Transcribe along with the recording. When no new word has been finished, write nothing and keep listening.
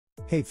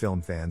Hey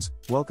film fans,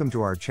 welcome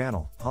to our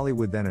channel,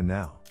 Hollywood Then and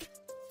Now.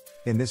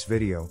 In this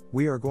video,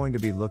 we are going to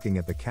be looking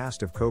at the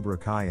cast of Cobra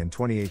Kai in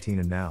 2018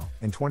 and now,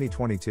 in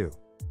 2022.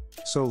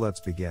 So let's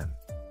begin.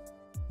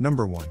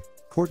 Number 1,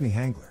 Courtney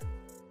Henggeler.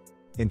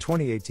 In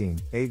 2018,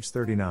 age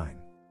 39.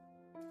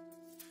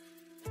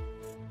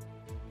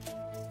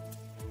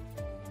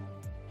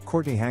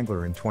 Courtney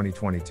Henggeler in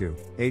 2022,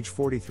 age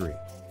 43.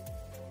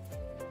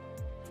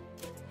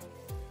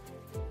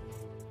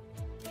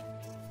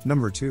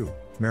 Number 2,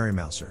 Mary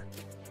Mouser.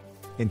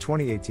 In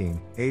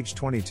 2018, age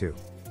 22.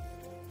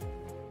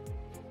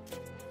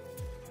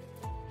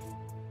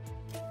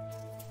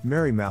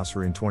 Mary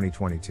Mouser in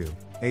 2022,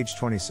 age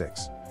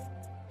 26.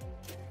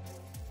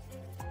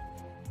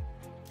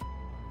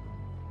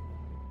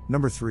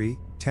 Number 3,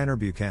 Tanner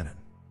Buchanan.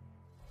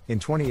 In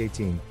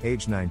 2018,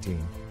 age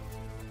 19.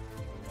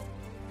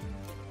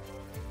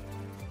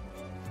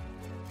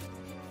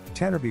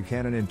 Tanner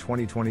Buchanan in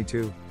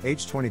 2022,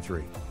 age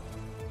 23.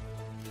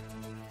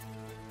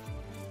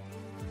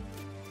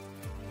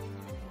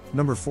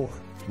 Number 4,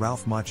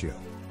 Ralph Macchio.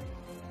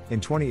 In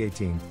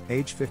 2018,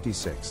 age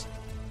 56.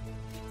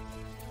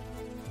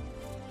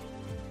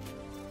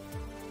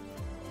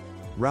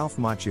 Ralph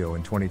Macchio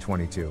in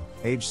 2022,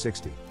 age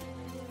 60.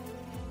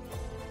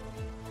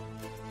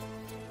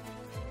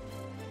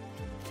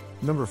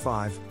 Number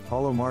 5,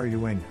 Xolo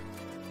Maridueña.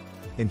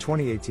 In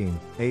 2018,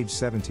 age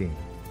 17.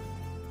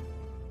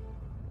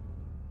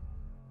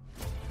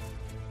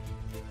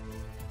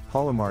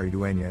 Xolo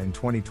Maridueña in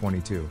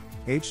 2022,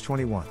 age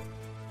 21.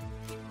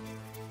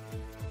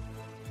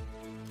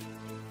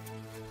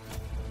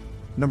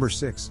 Number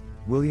 6,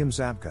 William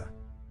Zabka.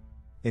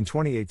 In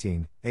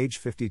 2018, age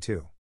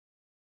 52.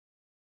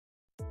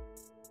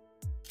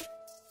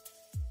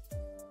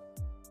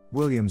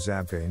 William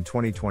Zabka in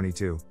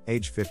 2022,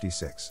 age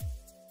 56.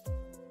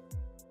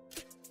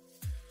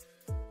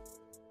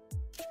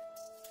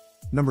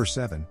 Number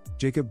 7,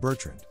 Jacob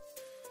Bertrand.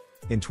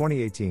 In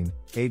 2018,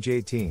 age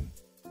 18.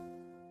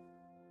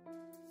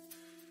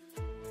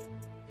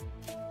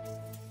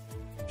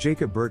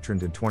 Jacob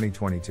Bertrand in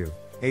 2022,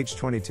 age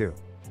 22.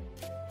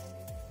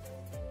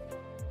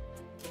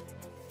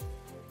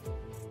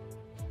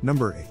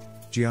 Number 8,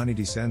 Gianni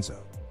DeCenzo.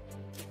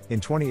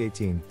 In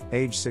 2018,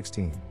 age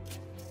 16.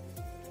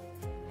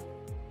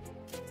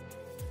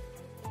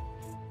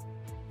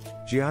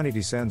 Gianni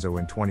DeCenzo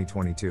in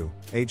 2022,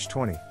 age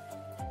 20.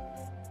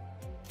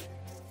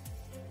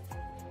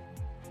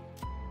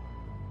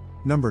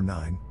 Number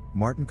 9,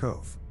 Martin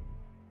Kove.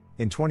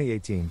 In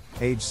 2018,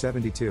 age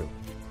 72.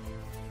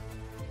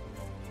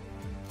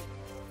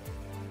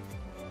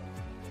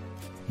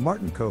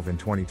 Martin Kove in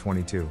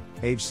 2022,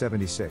 age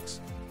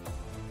 76.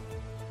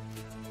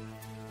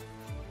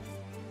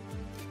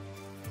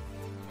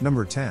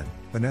 Number 10,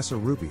 Vanessa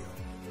Rubio.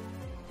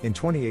 In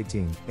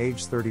 2018,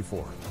 age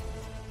 34.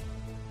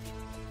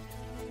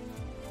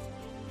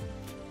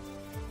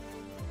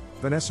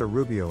 Vanessa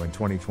Rubio in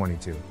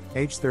 2022,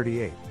 age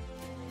 38.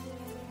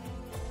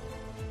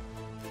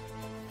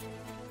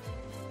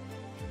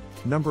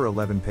 Number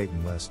 11,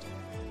 Peyton List.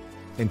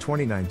 In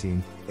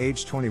 2019,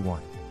 age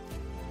 21.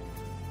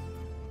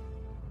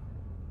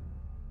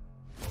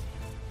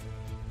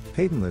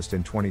 Peyton List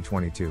in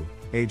 2022,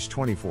 age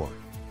 24.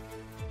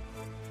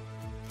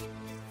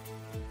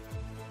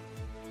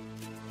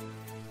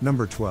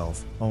 Number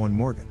 12, Owen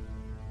Morgan.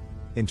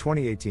 In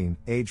 2018,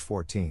 age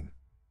 14.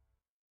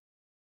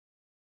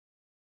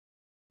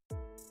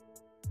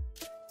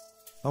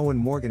 Owen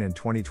Morgan in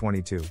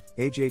 2022,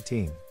 age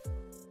 18.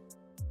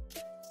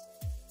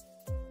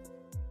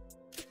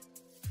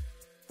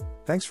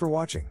 Thanks for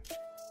watching.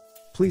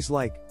 Please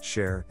like,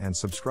 share, and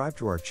subscribe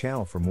to our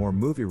channel for more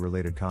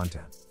movie-related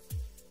content.